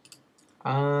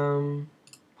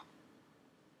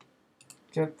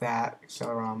 Get that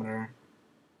accelerometer.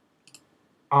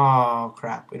 Oh,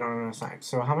 crap. We don't have enough science.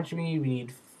 So how much do we need?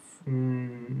 We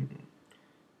need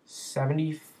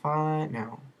 75?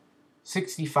 No.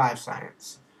 65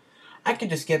 science. I could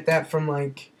just get that from,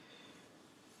 like,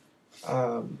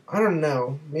 I don't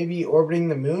know. Maybe orbiting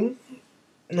the moon?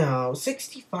 No,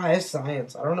 65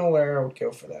 science. I don't know where I would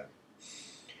go for that.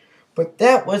 But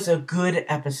that was a good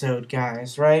episode,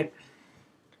 guys, right?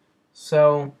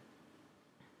 So,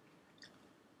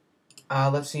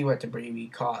 let's see what debris we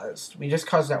caused. We just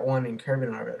caused that one in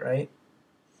Kerbal orbit, right?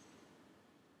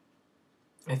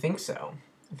 I think so.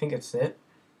 I think it's it.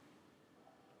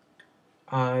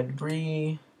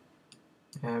 Debris.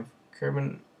 We have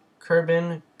Kerbal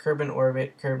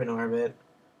orbit.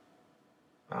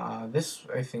 This,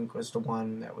 I think, was the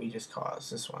one that we just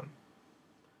caused. This one.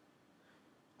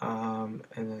 And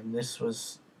then this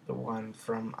was the one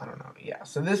from, I don't know. Yeah,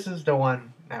 so this is the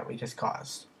one that we just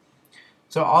caused.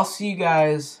 So I'll see you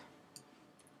guys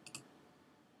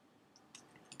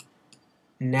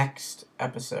next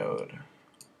episode.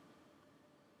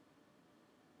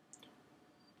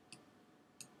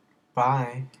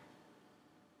 Bye.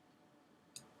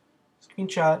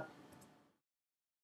 Screenshot.